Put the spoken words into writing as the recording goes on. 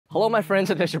Hello my friends,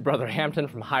 it is your brother Hampton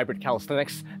from Hybrid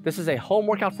Calisthenics. This is a home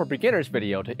workout for beginners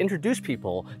video to introduce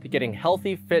people to getting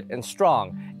healthy, fit, and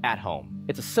strong at home.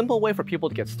 It's a simple way for people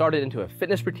to get started into a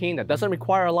fitness routine that doesn't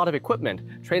require a lot of equipment,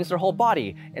 trains their whole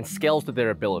body, and scales to their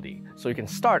ability, so you can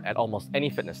start at almost any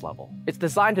fitness level. It's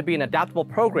designed to be an adaptable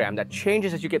program that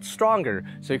changes as you get stronger,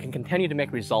 so you can continue to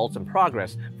make results and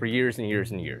progress for years and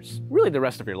years and years. Really the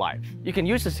rest of your life. You can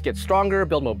use this to get stronger,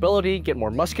 build mobility, get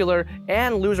more muscular,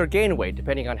 and lose or gain weight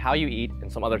depending on how you eat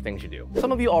and some other things you do.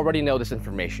 Some of you already know this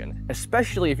information,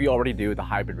 especially if you already do the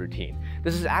hybrid routine.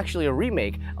 This is actually a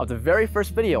remake of the very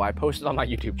first video I posted on my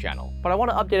YouTube channel. But I want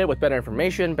to update it with better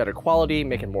information, better quality,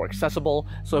 make it more accessible.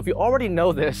 So if you already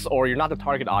know this or you're not the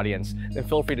target audience, then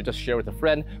feel free to just share with a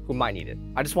friend who might need it.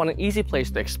 I just want an easy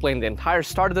place to explain the entire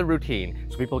start of the routine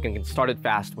so people can get started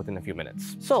fast within a few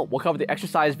minutes. So we'll cover the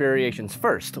exercise variations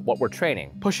first, what we're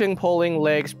training. Pushing, pulling,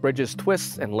 legs, bridges,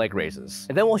 twists, and leg raises.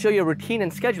 And then we'll show you a routine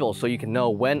and schedule so you can know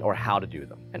when or how to do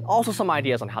them. And also some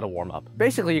ideas on how to warm up.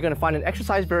 Basically, you're going to find an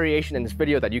exercise variation in this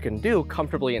video that you can do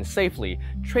comfortably and safely,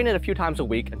 train it a few times a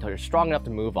week until you're strong enough to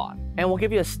move on. And we'll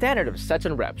give you a standard of sets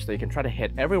and reps that you can try to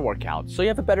hit every workout so you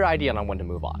have a better idea on when to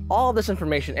move on. All this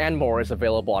information and more is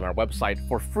available on our website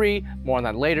for free. More on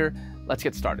that later. Let's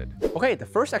get started. Okay, the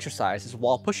first exercise is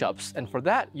wall push-ups, and for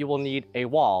that you will need a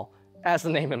wall. As the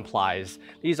name implies,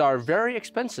 these are very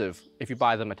expensive if you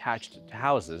buy them attached to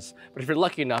houses, but if you're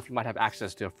lucky enough, you might have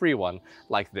access to a free one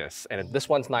like this. And this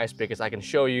one's nice because I can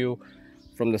show you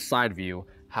from the side view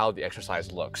how the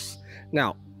exercise looks.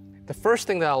 Now, the first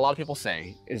thing that a lot of people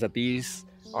say is that these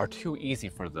are too easy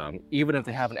for them, even if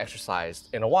they haven't exercised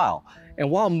in a while.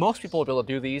 And while most people will be able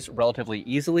to do these relatively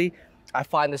easily, I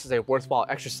find this is a worthwhile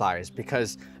exercise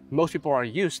because most people are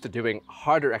used to doing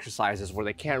harder exercises where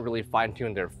they can't really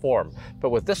fine-tune their form. But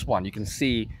with this one, you can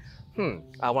see,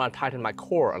 I want to tighten my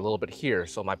core a little bit here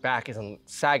so my back isn't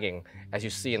sagging as you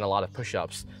see in a lot of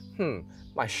push-ups.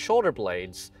 My shoulder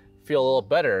blades feel a little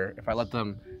better if I let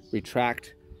them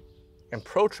retract and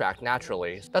protract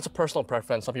naturally. That's a personal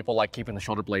preference. Some people like keeping the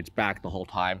shoulder blades back the whole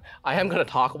time. I am going to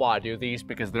talk while I do these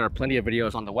because there are plenty of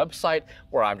videos on the website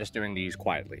where I'm just doing these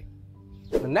quietly.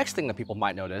 The next thing that people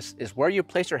might notice is where you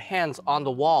place your hands on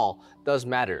the wall does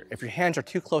matter. If your hands are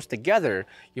too close together,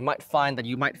 you might find that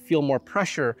you might feel more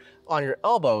pressure on your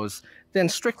elbows than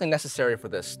strictly necessary for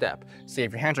this step. See,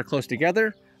 if your hands are close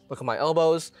together, look at my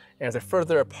elbows, and if they're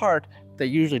further apart, they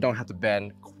usually don't have to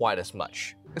bend quite as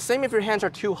much. The same if your hands are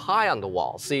too high on the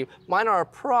wall. See, mine are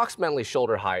approximately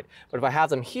shoulder height, but if I have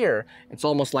them here, it's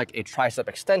almost like a tricep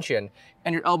extension,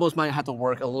 and your elbows might have to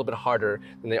work a little bit harder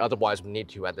than they otherwise would need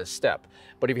to at this step.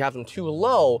 But if you have them too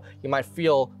low, you might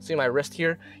feel, see my wrist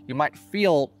here? You might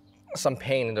feel some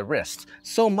pain in the wrist.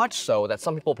 So much so that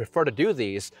some people prefer to do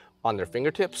these on their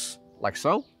fingertips, like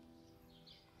so,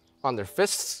 on their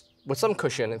fists, with some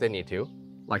cushion if they need to,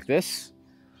 like this,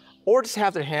 or just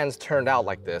have their hands turned out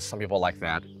like this. Some people like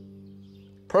that.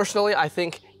 Personally, I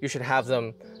think you should have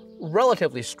them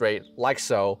relatively straight, like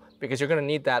so, because you're gonna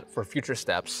need that for future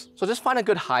steps. So just find a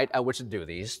good height at which to do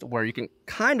these, where you can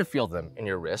kind of feel them in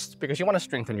your wrist, because you wanna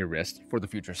strengthen your wrist for the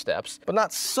future steps, but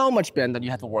not so much bend that you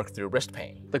have to work through wrist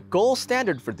pain. The gold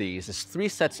standard for these is 3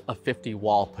 sets of 50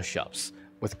 wall push-ups.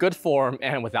 With good form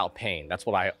and without pain. That's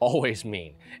what I always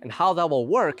mean. And how that will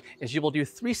work is you will do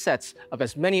 3 sets of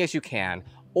as many as you can,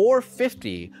 or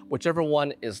 50, whichever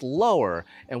one is lower.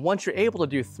 And once you're able to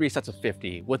do 3 sets of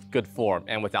 50 with good form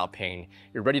and without pain,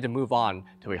 you're ready to move on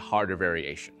to a harder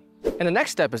variation. And the next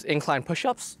step is incline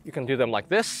push-ups. You can do them like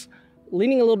this.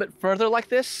 Leaning a little bit further like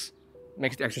this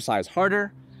makes the exercise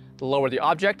harder. The lower the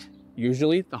object,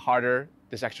 usually the harder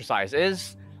this exercise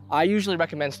is. I usually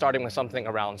recommend starting with something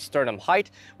around sternum height,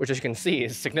 which as you can see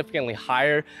is significantly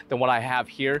higher than what I have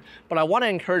here, but I want to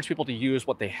encourage people to use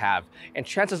what they have. And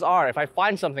chances are, if I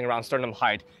find something around sternum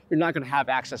height, you're not going to have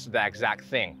access to that exact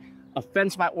thing. A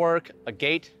fence might work, a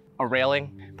gate, a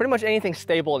railing, pretty much anything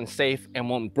stable and safe and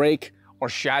won't break or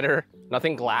shatter,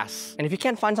 nothing glass. And if you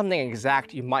can't find something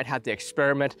exact, you might have to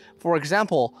experiment. For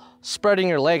example, spreading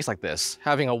your legs like this,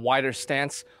 having a wider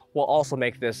stance, will also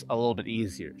make this a little bit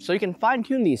easier. So you can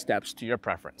fine-tune these steps to your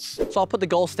preference. So I'll put the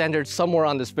gold standards somewhere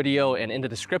on this video and in the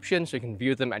description so you can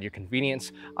view them at your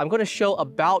convenience. I'm going to show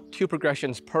about 2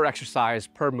 progressions per exercise,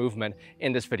 per movement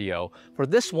in this video. For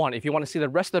this one, if you want to see the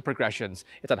rest of the progressions,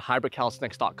 it's at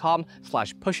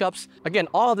hybridcalisthenics.com/pushups. Again,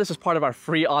 all of this is part of our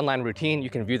free online routine. You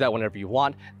can view that whenever you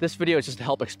want. This video is just to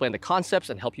help explain the concepts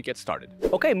and help you get started.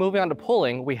 Okay, moving on to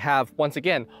pulling, we have, once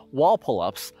again, wall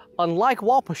pull-ups. Unlike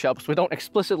wall push-ups, we don't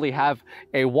explicitly have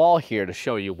a wall here to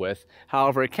show you with.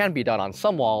 However, it can be done on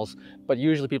some walls, but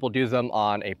usually people do them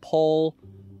on a pole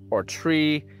or a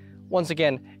tree. Once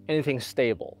again, anything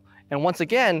stable. And once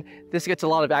again, this gets a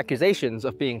lot of accusations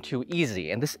of being too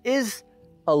easy. And this is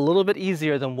a little bit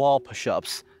easier than wall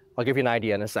push-ups. I'll give you an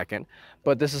idea in a second.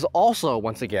 But this is also,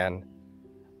 once again,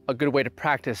 a good way to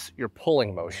practice your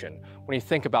pulling motion. When you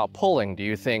think about pulling, do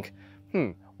you think,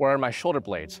 where are my shoulder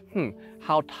blades?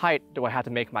 How tight do I have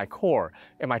to make my core?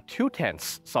 Am I too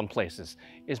tense some places?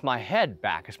 Is my head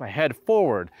back? Is my head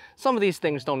forward? Some of these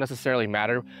things don't necessarily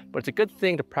matter, but it's a good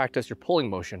thing to practice your pulling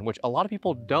motion, which a lot of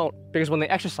people don't, because when they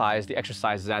exercise, the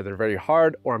exercise is either very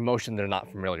hard or a motion they're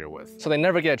not familiar with. So they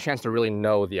never get a chance to really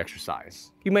know the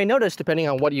exercise. You may notice, depending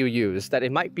on what you use, that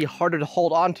it might be harder to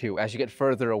hold on to as you get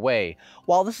further away.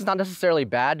 While this is not necessarily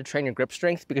bad to train your grip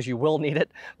strength because you will need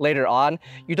it later on,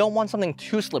 you don't want something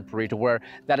too slippery to where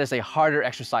that is a harder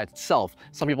exercise itself.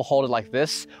 Some people hold it like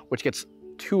this, which gets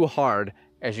too hard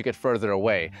as you get further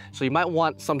away. So you might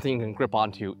want something you can grip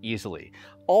onto easily.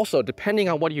 Also, depending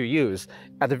on what you use,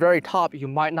 at the very top, you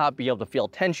might not be able to feel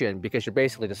tension because you're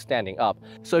basically just standing up.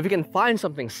 So if you can find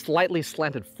something slightly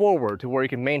slanted forward to where you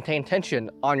can maintain tension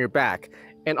on your back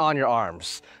and on your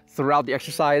arms throughout the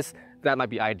exercise, that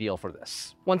might be ideal for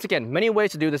this. Once again, many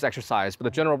ways to do this exercise, but the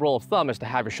general rule of thumb is to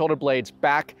have your shoulder blades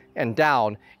back and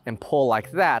down and pull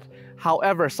like that.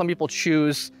 However, some people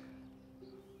choose,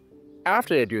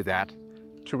 after they do that,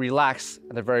 to relax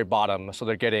at the very bottom so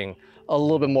they're getting a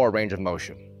little bit more range of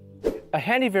motion. A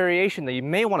handy variation that you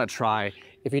may want to try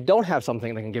if you don't have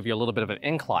something that can give you a little bit of an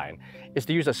incline is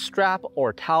to use a strap or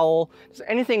a towel, just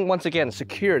anything, once again,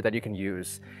 secure that you can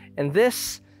use. And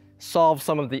this solves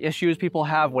some of the issues people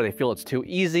have where they feel it's too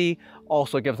easy,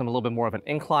 also gives them a little bit more of an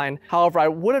incline. However, I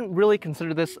wouldn't really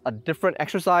consider this a different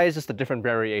exercise, just a different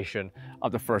variation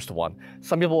of the first one.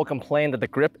 Some people will complain that the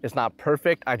grip is not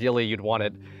perfect. Ideally, you'd want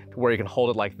it to where you can hold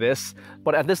it like this,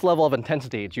 but at this level of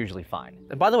intensity, it's usually fine.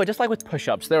 And by the way, just like with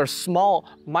push-ups, there are small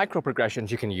micro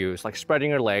progressions you can use, like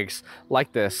spreading your legs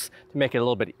like this to make it a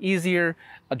little bit easier,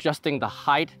 adjusting the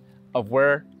height of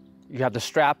where you have the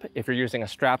strap. If you're using a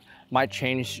strap, might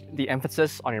change the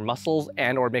emphasis on your muscles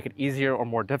and or make it easier or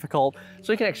more difficult,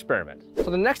 so you can experiment. So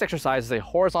the next exercise is a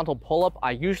horizontal pull-up.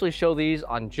 I usually show these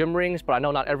on gym rings, but I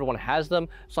know not everyone has them,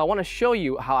 so I want to show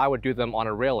you how I would do them on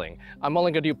a railing. I'm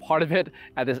only going to do part of it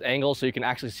at this angle so you can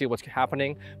actually see what's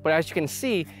happening, but as you can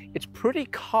see, it's pretty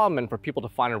common for people to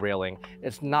find a railing.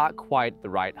 It's not quite the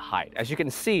right height. As you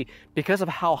can see, because of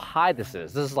how high this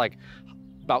is like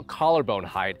about collarbone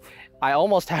height, I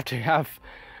almost have to have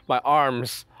my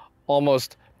arms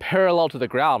almost parallel to the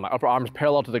ground, my upper arms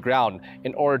parallel to the ground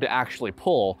in order to actually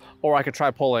pull, or I could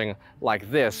try pulling like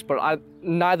this, but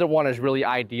neither one is really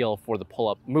ideal for the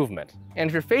pull-up movement. And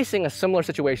if you're facing a similar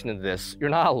situation to this, you're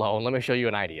not alone. Let me show you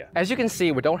an idea. As you can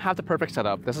see, we don't have the perfect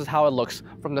setup. This is how it looks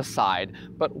from the side,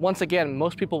 but once again,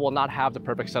 most people will not have the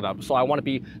perfect setup, so I want to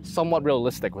be somewhat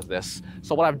realistic with this.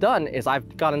 So what I've done is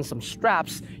I've gotten some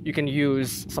straps. You can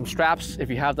use some straps if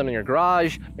you have them in your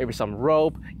garage, maybe some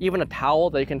rope, even a towel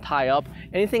that you can tie up,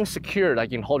 anything secure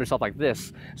that you can hold yourself like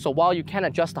this. So while you can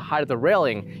adjust the height of the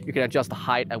railing, you can adjust the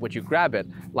height at which you grab it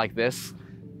like this.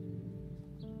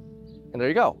 And there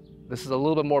you go. This is a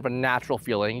little bit more of a natural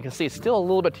feeling. You can see it's still a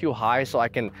little bit too high, so I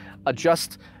can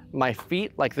adjust my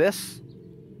feet like this.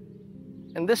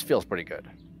 And this feels pretty good.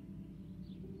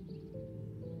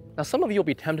 Now, some of you will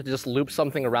be tempted to just loop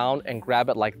something around and grab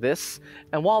it like this.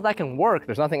 And while that can work,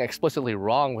 there's nothing explicitly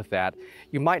wrong with that.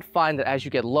 You might find that as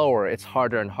you get lower, it's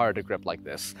harder and harder to grip like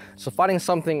this. So finding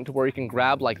something to where you can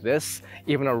grab like this,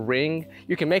 even a ring,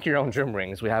 you can make your own gym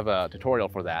rings. We have a tutorial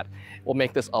for that. Will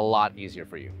make this a lot easier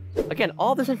for you. Again,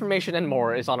 all this information and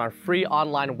more is on our free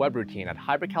online web routine at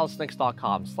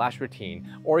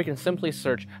hybridcalisthenics.com/routine, or you can simply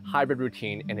search hybrid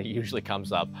routine and it usually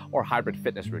comes up, or hybrid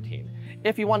fitness routine.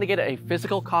 If you want to get a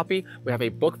physical copy, we have a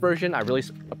book version. I really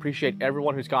appreciate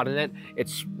everyone who's gotten it.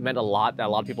 It's meant a lot that a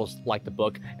lot of people like the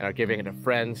book and are giving it to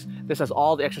friends. This has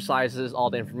all the exercises, all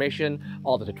the information,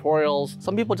 all the tutorials.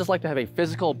 Some people just like to have a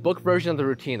physical book version of the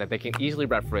routine that they can easily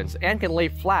reference and can lay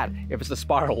flat if it's the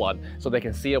spiral one so they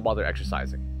can see it while they're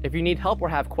exercising. If you need help or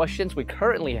have questions, we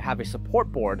currently have a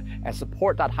support board at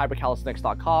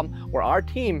support.hybridcalisthenics.com where our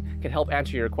team can help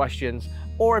answer your questions.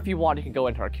 Or if you want, you can go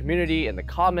into our community in the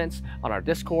comments on our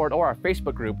Discord or our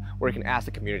Facebook group where you can ask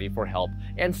the community for help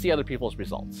and see other people's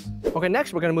results. Okay,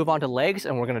 next we're gonna move on to legs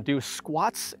and we're gonna do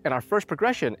squats. And our first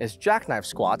progression is jackknife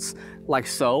squats, like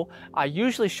so. I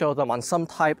usually show them on some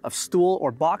type of stool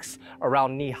or box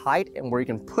around knee height and where you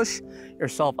can push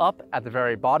yourself up at the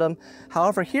very bottom.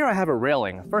 However, here I have a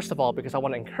railing. First of all, because I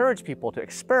want to encourage people to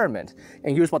experiment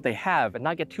and use what they have and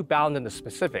not get too bound into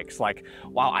specifics like,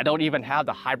 wow, I don't even have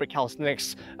the Hybrid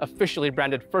Calisthenics officially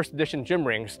branded first edition gym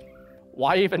rings.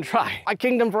 why even try? A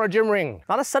kingdom for a gym ring.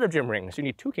 Not a set of gym rings. You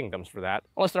need 2 kingdoms for that,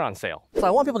 unless they're on sale. So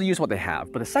I want people to use what they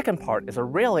have, but the second part is a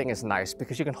railing is nice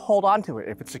because you can hold on to it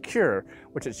if it's secure,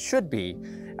 which it should be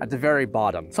at the very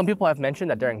bottom. Some people have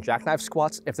mentioned that during jackknife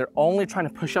squats, if they're only trying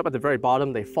to push up at the very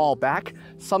bottom, they fall back,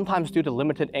 sometimes due to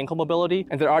limited ankle mobility,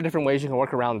 and there are different ways you can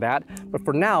work around that. But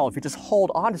for now, if you just hold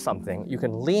on to something, you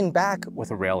can lean back with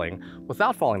a railing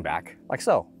without falling back, like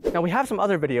so. Now we have some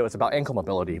other videos about ankle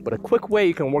mobility, but a quick way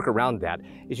you can work around that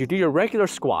is you do your regular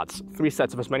squats, 3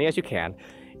 sets of as many as you can,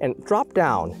 and drop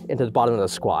down into the bottom of the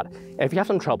squat. And if you have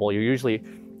some trouble, you usually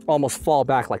almost fall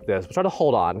back like this, but try to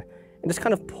hold on and just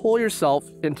kind of pull yourself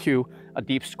into a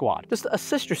deep squat. Just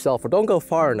assist yourself, or don't go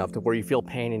far enough to where you feel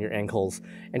pain in your ankles,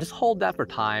 and just hold that for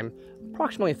time,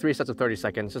 approximately 3 sets of 30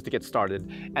 seconds just to get started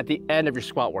at the end of your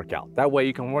squat workout. That way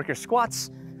you can work your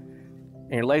squats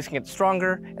and your legs can get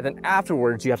stronger, and then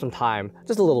afterwards you have some time,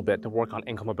 just a little bit, to work on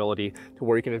ankle mobility to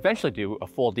where you can eventually do a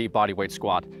full deep body weight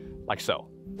squat like so.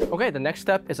 Okay, the next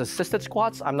step is assisted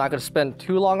squats. I'm not going to spend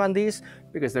too long on these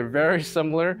because they're very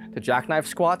similar to jackknife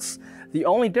squats. The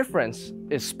only difference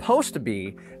is supposed to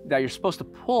be that you're supposed to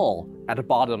pull at the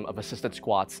bottom of assisted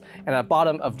squats, and at the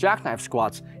bottom of jackknife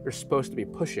squats, you're supposed to be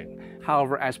pushing.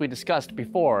 However, as we discussed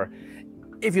before,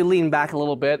 if you lean back a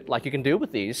little bit, like you can do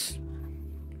with these,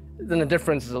 then the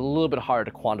difference is a little bit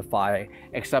harder to quantify,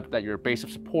 except that your base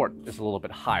of support is a little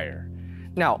bit higher.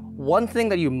 Now, one thing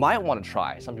that you might want to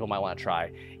try, some people might want to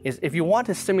try, is if you want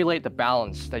to simulate the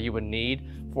balance that you would need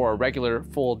for a regular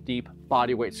full deep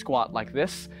body weight squat like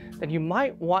this, then you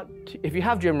might want to, if you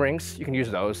have gym rings, you can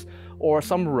use those, or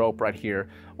some rope right here,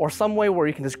 or some way where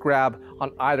you can just grab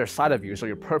on either side of you so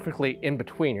you're perfectly in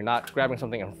between. You're not grabbing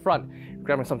something in front, you're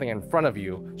grabbing something in front of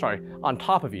you, sorry, on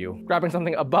top of you, grabbing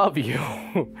something above you.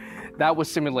 That would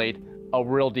simulate a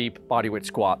real deep bodyweight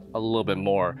squat a little bit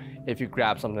more if you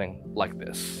grab something like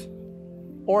this.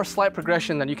 Or a slight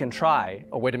progression that you can try,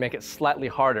 a way to make it slightly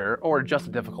harder or adjust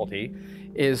the difficulty,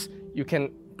 is you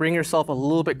can bring yourself a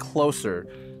little bit closer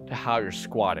to how you're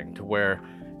squatting, to where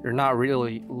you're not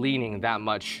really leaning that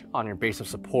much on your base of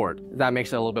support. That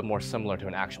makes it a little bit more similar to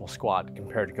an actual squat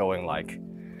compared to going like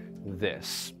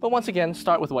this. But once again,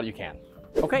 start with what you can.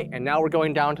 Okay, and now we're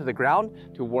going down to the ground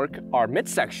to work our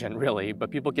midsection, really,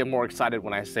 but people get more excited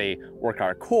when I say work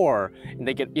our core, and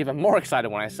they get even more excited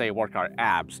when I say work our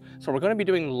abs. So we're going to be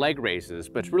doing leg raises,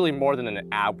 but it's really more than an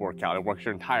ab workout. It works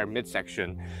your entire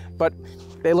midsection, but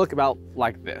they look about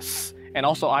like this. And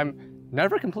also, I'm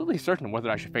never completely certain whether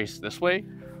I should face this way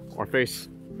or face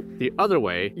the other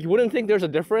way. You wouldn't think there's a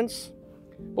difference,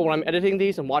 but when I'm editing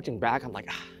these and watching back, I'm like,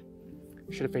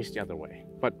 I should have faced the other way.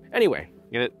 But anyway,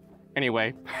 get it?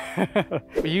 Anyway,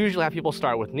 we usually have people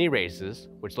start with knee raises,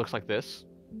 which looks like this.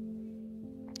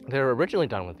 They were originally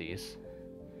done with these.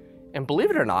 And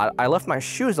believe it or not, I left my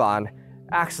shoes on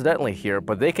accidentally here,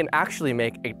 but they can actually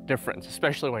make a difference,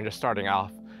 especially when you're starting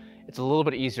off. It's a little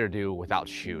bit easier to do without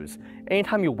shoes.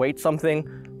 Anytime you weight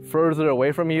something further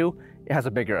away from you, it has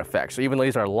a bigger effect. So even though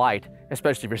these are light,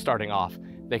 especially if you're starting off,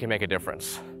 they can make a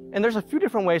difference. And there's a few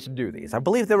different ways to do these. I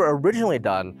believe they were originally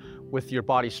done with your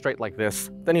body straight like this.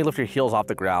 Then you lift your heels off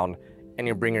the ground and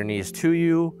you bring your knees to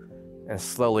you and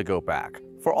slowly go back.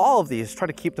 For all of these, try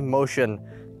to keep the motion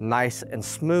nice and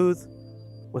smooth.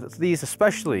 With these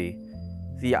especially,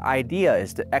 the idea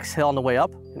is to exhale on the way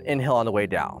up and inhale on the way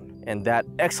down. And that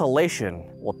exhalation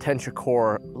will tense your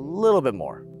core a little bit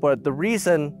more. But the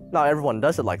reason not everyone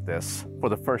does it like this for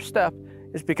the first step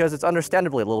is because it's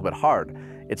understandably a little bit hard.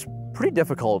 It's pretty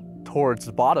difficult towards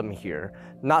the bottom here,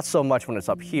 not so much when it's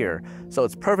up here. So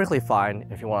it's perfectly fine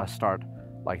if you want to start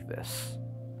like this.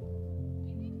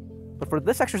 But for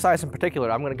this exercise in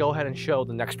particular, I'm going to go ahead and show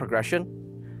the next progression,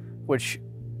 which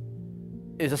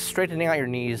is just straightening out your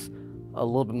knees a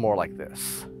little bit more like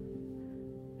this.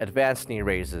 Advanced knee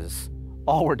raises.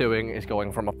 All we're doing is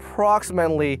going from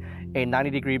approximately a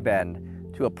 90-degree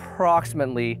bend to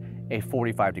approximately a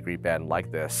 45-degree bend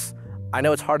like this. I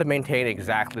know it's hard to maintain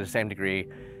exactly the same degree,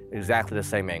 exactly the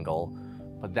same angle,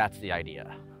 but that's the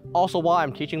idea. Also, while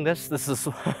I'm teaching this, this is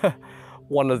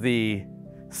one of the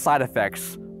side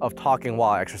effects of talking while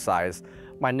I exercise.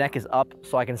 My neck is up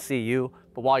so I can see you,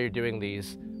 but while you're doing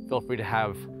these, feel free to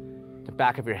have the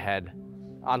back of your head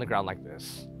on the ground like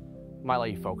this. Might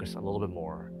let you focus a little bit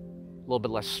more, a little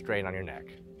bit less strain on your neck.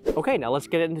 Okay, now let's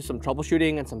get into some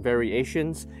troubleshooting and some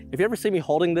variations. If you ever see me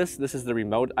holding this, this is the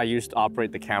remote I use to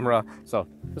operate the camera, so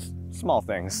just small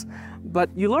things.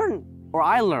 But you learn, or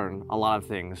I learn, a lot of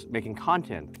things making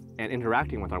content and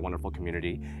interacting with our wonderful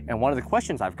community. And one of the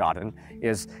questions I've gotten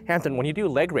is, Hampton, when you do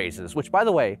leg raises, which by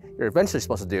the way, you're eventually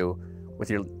supposed to do with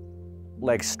your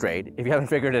legs straight, if you haven't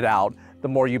figured it out, the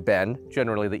more you bend,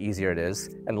 generally the easier it is,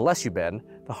 and the less you bend,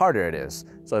 the harder it is.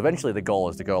 So eventually the goal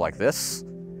is to go like this,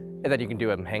 and then you can do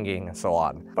them hanging and so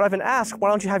on. But I've been asked, why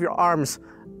don't you have your arms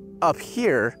up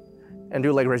here and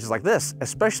do leg raises like this,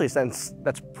 especially since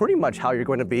that's pretty much how you're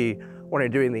going to be when you're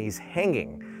doing these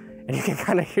hanging. And you can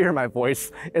kind of hear my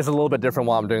voice is a little bit different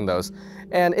while I'm doing those.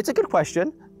 And it's a good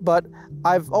question, but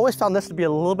I've always found this to be a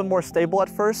little bit more stable at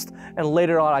first, and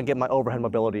later on I get my overhead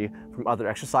mobility from other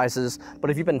exercises.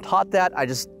 But if you've been taught that, I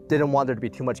just didn't want there to be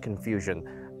too much confusion.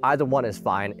 Either one is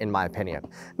fine in my opinion.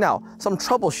 Now, some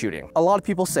troubleshooting. A lot of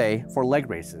people say for leg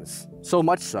raises, so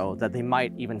much so that they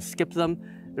might even skip them.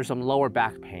 There's some lower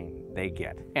back pain they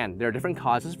get. And there are different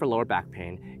causes for lower back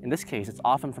pain. In this case, it's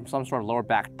often from some sort of lower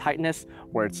back tightness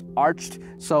where it's arched.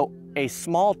 So a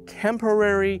small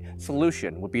temporary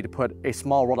solution would be to put a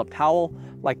small rolled up towel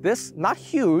like this, not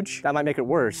huge, that might make it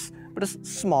worse, but just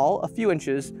small, a few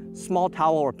inches, small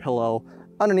towel or pillow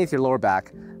underneath your lower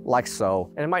back, like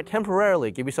so. And it might temporarily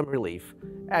give you some relief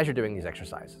as you're doing these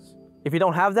exercises. If you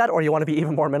don't have that, or you want to be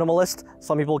even more minimalist,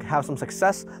 some people have some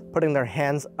success putting their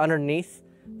hands underneath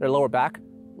their lower back,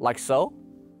 like so.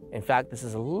 In fact, this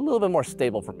is a little bit more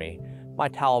stable for me. My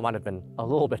towel might have been a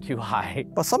little bit too high,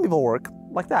 but some people work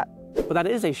like that. But that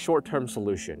is a short-term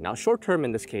solution. Now, short-term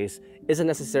in this case isn't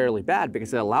necessarily bad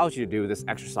because it allows you to do this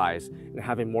exercise and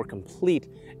have a more complete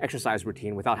exercise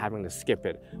routine without having to skip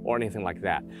it or anything like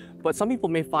that. But some people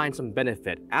may find some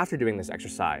benefit after doing this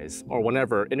exercise or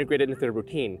whenever integrated into their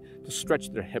routine to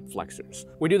stretch their hip flexors.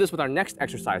 We do this with our next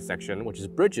exercise section, which is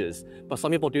bridges, but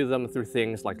some people do them through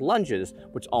things like lunges,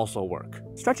 which also work.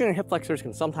 Stretching your hip flexors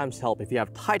can sometimes help if you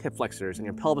have tight hip flexors and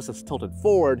your pelvis is tilted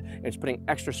forward and it's putting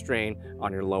extra strain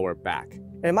on your lower back.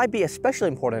 And it might be especially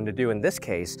important to do in this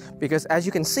case because, as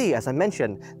you can see, as I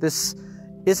mentioned, this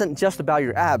isn't just about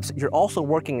your abs, you're also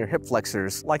working your hip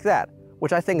flexors like that,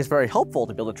 which I think is very helpful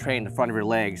to be able to train the front of your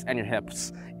legs and your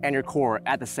hips and your core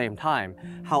at the same time.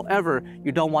 However,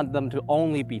 you don't want them to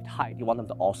only be tight, you want them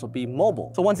to also be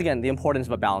mobile. So once again, the importance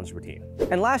of a balanced routine.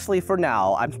 And lastly, for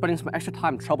now, I'm spending some extra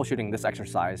time troubleshooting this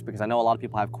exercise because I know a lot of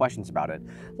people have questions about it.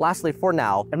 Lastly, for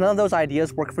now, if none of those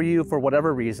ideas work for you for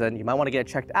whatever reason, you might want to get it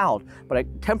checked out, but a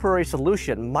temporary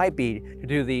solution might be to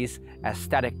do these as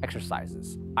static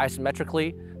exercises,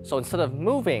 isometrically. So instead of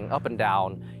moving up and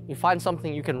down, you find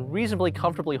something you can reasonably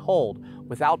comfortably hold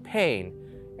without pain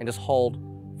and just hold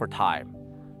for time.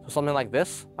 So something like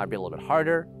this might be a little bit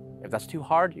harder. If that's too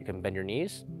hard, you can bend your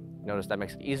knees. Notice that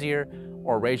makes it easier,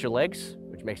 or raise your legs,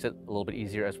 which makes it a little bit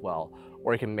easier as well.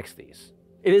 Or you can mix these.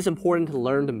 It is important to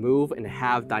learn to move and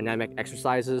have dynamic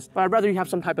exercises, but I'd rather you have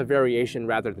some type of variation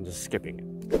rather than just skipping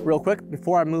it. Real quick,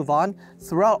 before I move on,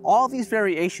 throughout all these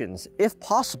variations, if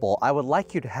possible, I would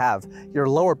like you to have your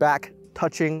lower back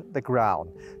touching the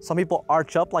ground. Some people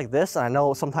arch up like this, and I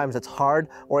know sometimes it's hard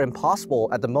or impossible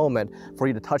at the moment for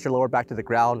you to touch your lower back to the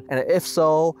ground. And if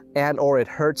so, or it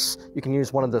hurts, you can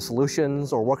use one of the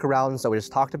solutions or workarounds that we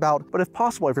just talked about. But if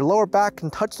possible, if your lower back can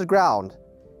touch the ground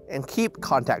and keep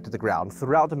contact to the ground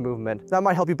throughout the movement, that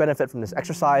might help you benefit from this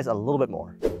exercise a little bit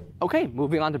more. Okay,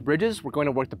 moving on to bridges, we're going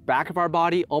to work the back of our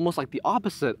body almost like the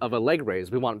opposite of a leg raise.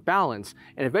 We want balance,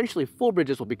 and eventually full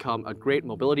bridges will become a great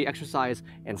mobility exercise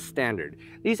and standard.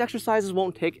 These exercises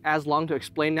won't take as long to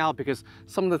explain now because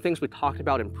some of the things we talked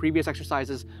about in previous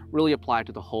exercises really apply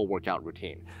to the whole workout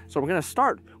routine. So we're going to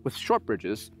start with short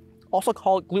bridges, also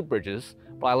called glute bridges,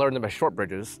 but I learned them as short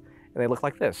bridges, and they look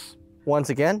like this.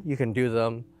 Once again, you can do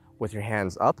them with your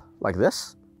hands up like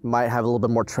this. You might have a little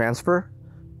bit more transfer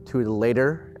to the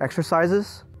later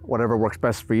exercises, whatever works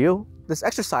best for you. This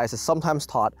exercise is sometimes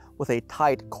taught with a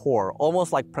tight core,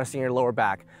 almost like pressing your lower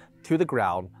back to the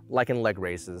ground, like in leg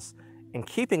raises, and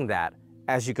keeping that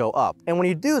as you go up. And when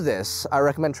you do this, I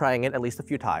recommend trying it at least a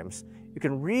few times. You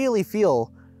can really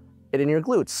feel it in your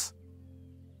glutes,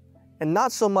 and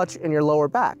not so much in your lower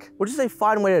back, which is a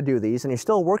fine way to do these, and you're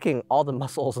still working all the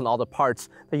muscles and all the parts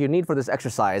that you need for this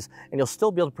exercise, and you'll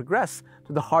still be able to progress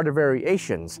to the harder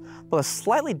variations, but a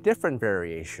slightly different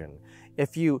variation.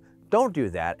 If you don't do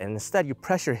that, and instead you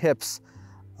press your hips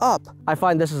up, I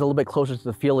find this is a little bit closer to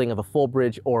the feeling of a full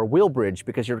bridge or wheel bridge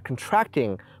because you're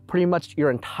contracting pretty much your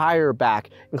entire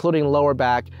back, including lower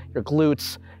back, your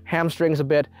glutes, hamstrings a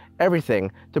bit,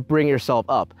 everything to bring yourself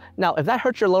up. Now, if that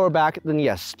hurts your lower back, then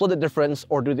yes, split the difference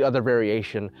or do the other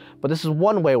variation. But this is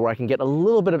one way where I can get a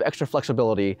little bit of extra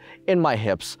flexibility in my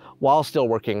hips while still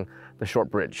working the short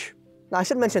bridge. Now, I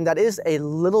should mention that is a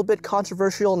little bit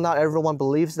controversial. Not everyone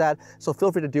believes that, so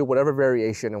feel free to do whatever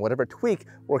variation and whatever tweak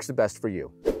works the best for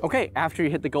you. Okay, after you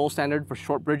hit the gold standard for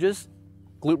short bridges,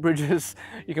 glute bridges,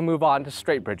 you can move on to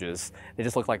straight bridges. They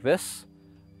just look like this.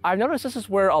 I've noticed this is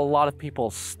where a lot of people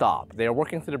stop. They are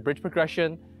working through the bridge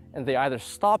progression and they either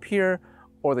stop here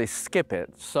or they skip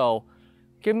it. So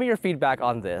give me your feedback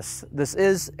on this. This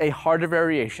is a harder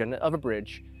variation of a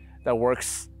bridge that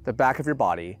works the back of your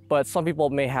body, but some people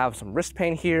may have some wrist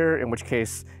pain here, in which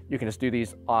case you can just do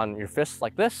these on your fists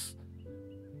like this,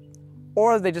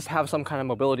 or they just have some kind of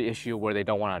mobility issue where they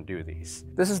don't want to do these.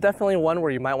 This is definitely one where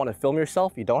you might want to film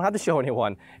yourself. You don't have to show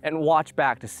anyone and watch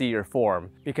back to see your form,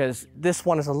 because this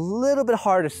one is a little bit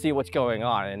hard to see what's going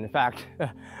on. And in fact,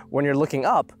 when you're looking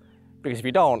up, because if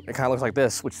you don't, it kind of looks like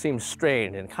this, which seems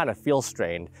strained and kind of feels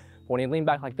strained. When you lean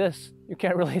back like this, you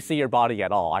can't really see your body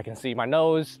at all. I can see my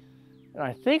nose, and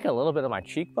I think a little bit of my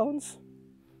cheekbones.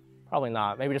 Probably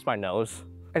not, maybe just my nose.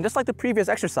 And just like the previous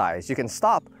exercise, you can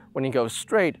stop when you go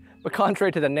straight, but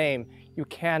contrary to the name, you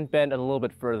can bend a little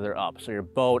bit further up. So you're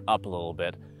bowed up a little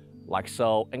bit, like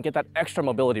so, and get that extra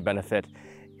mobility benefit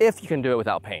if you can do it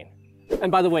without pain.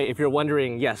 And by the way, if you're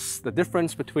wondering, yes, the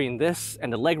difference between this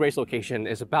and the leg raise location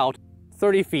is about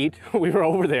 30 feet. We were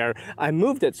over there. I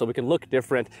moved it so we can look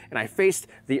different, and I faced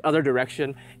the other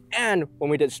direction. And when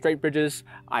we did straight bridges,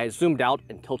 I zoomed out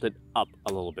and tilted up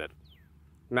a little bit.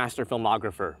 Master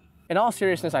filmographer. In all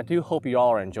seriousness, I do hope you all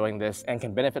are enjoying this and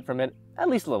can benefit from it at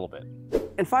least a little bit.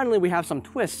 And finally, we have some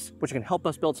twists, which can help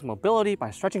us build some mobility by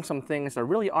stretching some things that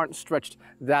really aren't stretched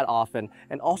that often,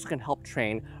 and also can help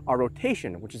train our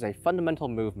rotation, which is a fundamental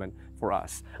movement for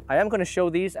us. I am going to show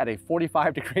these at a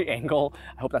 45-degree angle.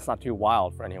 I hope that's not too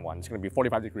wild for anyone. It's going to be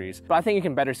 45 degrees, but I think you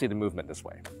can better see the movement this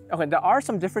way. Okay, there are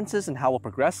some differences in how we'll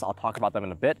progress. I'll talk about them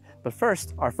in a bit. But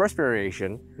first, our first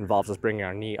variation involves us bringing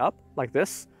our knee up like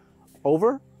this,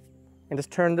 over, and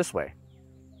just turn this way.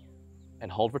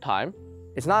 And hold for time.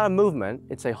 It's not a movement,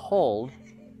 it's a hold,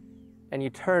 and you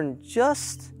turn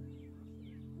just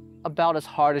about as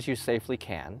hard as you safely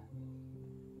can.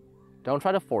 Don't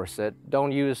try to force it.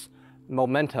 Don't use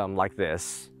momentum like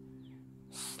this.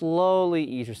 Slowly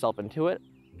ease yourself into it.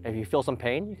 If you feel some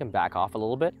pain, you can back off a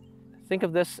little bit. Think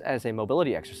of this as a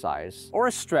mobility exercise or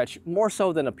a stretch more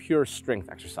so than a pure strength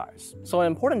exercise. So an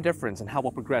important difference in how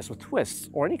we'll progress with twists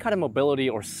or any kind of mobility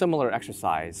or similar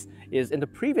exercise is in the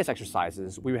previous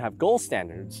exercises, we would have goal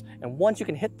standards, and once you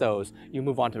can hit those, you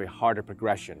move on to a harder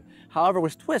progression. However,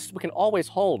 with twists, we can always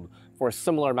hold for a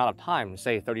similar amount of time,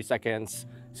 say 30 seconds,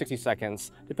 60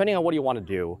 seconds, depending on what you want to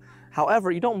do.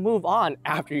 However, you don't move on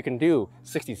after you can do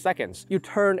 60 seconds. You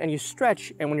turn and you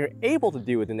stretch, and when you're able to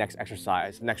do the next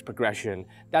exercise, the next progression,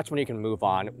 that's when you can move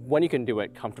on, when you can do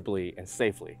it comfortably and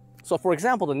safely. So for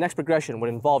example, the next progression would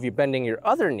involve you bending your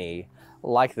other knee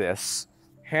like this,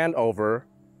 hand over,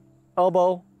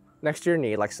 elbow next to your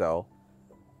knee like so,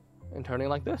 and turning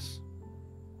like this.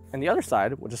 And the other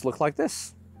side would just look like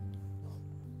this.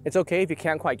 It's okay if you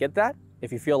can't quite get that.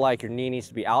 If you feel like your knee needs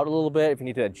to be out a little bit, if you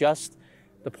need to adjust,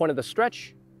 the point of the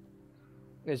stretch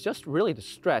is just really to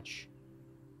stretch.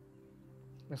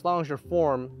 As long as your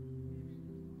form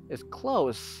is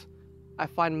close, I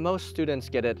find most students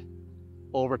get it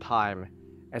over time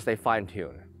as they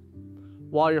fine-tune.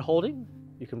 While you're holding,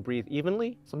 you can breathe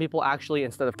evenly. Some people actually,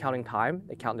 instead of counting time,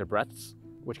 they count their breaths,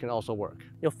 which can also work.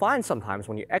 You'll find sometimes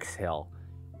when you exhale,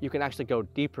 you can actually go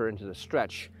deeper into the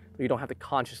stretch, but you don't have to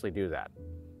consciously do that.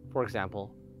 For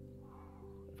example,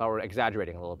 if I were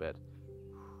exaggerating a little bit.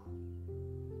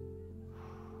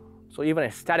 So even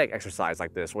a static exercise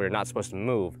like this, where you're not supposed to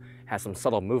move, has some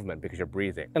subtle movement because you're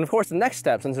breathing. And of course, the next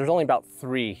step, since there's only about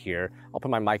 3 here, I'll put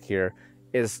my mic here,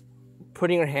 is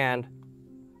putting your hand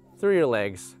through your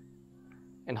legs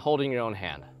and holding your own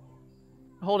hand.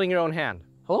 Holding your own hand.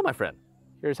 Hello, my friend.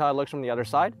 Here's how it looks from the other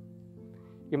side.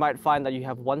 You might find that you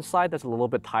have one side that's a little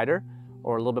bit tighter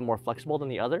or a little bit more flexible than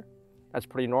the other. That's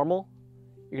pretty normal.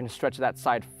 You can stretch that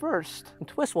side first, and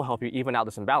twists will help you even out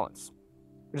this imbalance,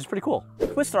 which is pretty cool.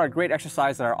 Twists are a great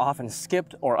exercise that are often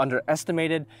skipped or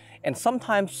underestimated, and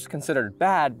sometimes considered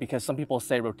bad because some people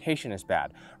say rotation is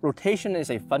bad. Rotation is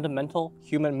a fundamental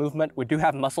human movement. We do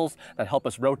have muscles that help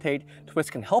us rotate. Twists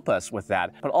can help us with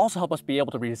that, but also help us be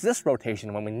able to resist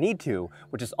rotation when we need to,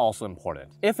 which is also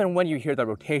important. If and when you hear that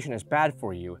rotation is bad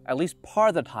for you, at least part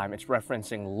of the time it's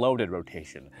referencing loaded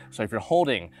rotation. So if you're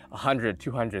holding 100,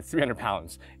 200, 300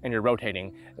 pounds and you're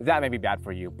rotating, that may be bad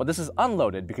for you. But this is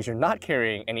unloaded because you're not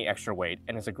carrying any extra weight,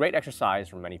 and it's a great exercise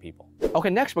for many people. Okay,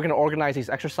 next we're going to organize these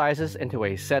exercises exercises into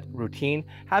a set routine.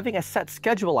 Having a set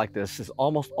schedule like this is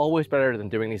almost always better than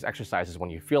doing these exercises when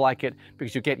you feel like it,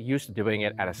 because you get used to doing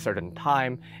it at a certain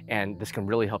time, and this can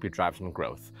really help you drive some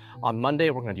growth. On Monday,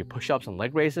 we're going to do push-ups and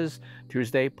leg raises.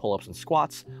 Tuesday, pull-ups and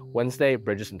squats. Wednesday,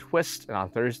 bridges and twists. And on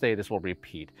Thursday, this will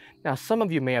repeat. Now, some of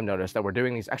you may have noticed that we're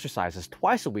doing these exercises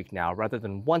twice a week now rather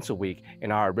than once a week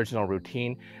in our original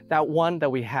routine. That one that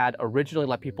we had originally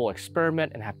let people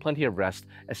experiment and have plenty of rest,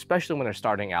 especially when they're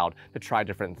starting out, to try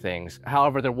different things.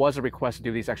 However, there was a request to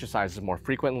do these exercises more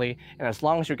frequently, and as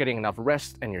long as you're getting enough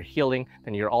rest and you're healing,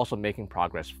 then you're also making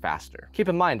progress faster. Keep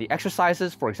in mind, the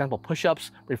exercises, for example, push-ups,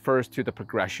 refers to the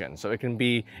progression. So it can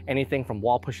be anything from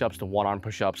wall push-ups to one-arm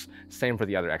push-ups, same for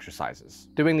the other exercises.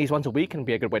 Doing these once a week can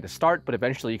be a good way to start, but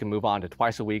eventually you can move on to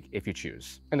twice a week if you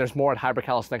choose. And there's more at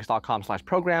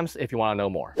hybridcalisthenics.com/programs if you want to know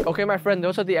more. Okay, my friend,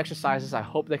 those are the exercises. I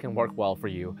hope they can work well for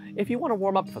you. If you want to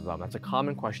warm up for them, that's a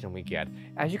common question we get.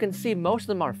 As you can see, most of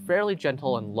them are fairly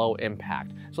gentle and low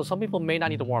impact, so some people may not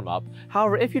need to warm up.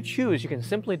 However, if you choose, you can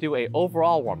simply do an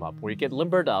overall warm-up where you get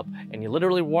limbered up and you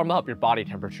literally warm up your body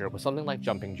temperature with something like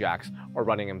jumping jacks or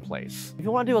running in place. If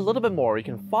you want to do a little bit more, you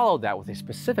can follow that with a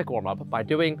specific warm-up by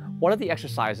doing one of the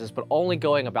exercises but only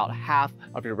going about half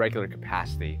of your regular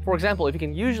capacity. For example, if you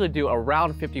can usually do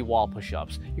around 50 wall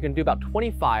push-ups, you can do about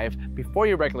 25 before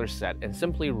your regular set and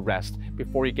simply rest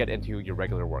before you get into your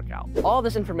regular workout. All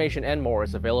this information and more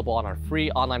is available on our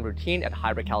free online routine at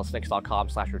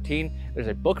hybridcalisthenics.com/routine. There's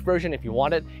a book version if you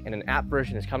want it, and an app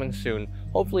version is coming soon,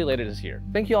 hopefully later this year.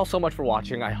 Thank you all so much for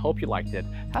watching. I hope you liked it.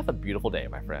 Have a beautiful day,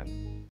 my friend.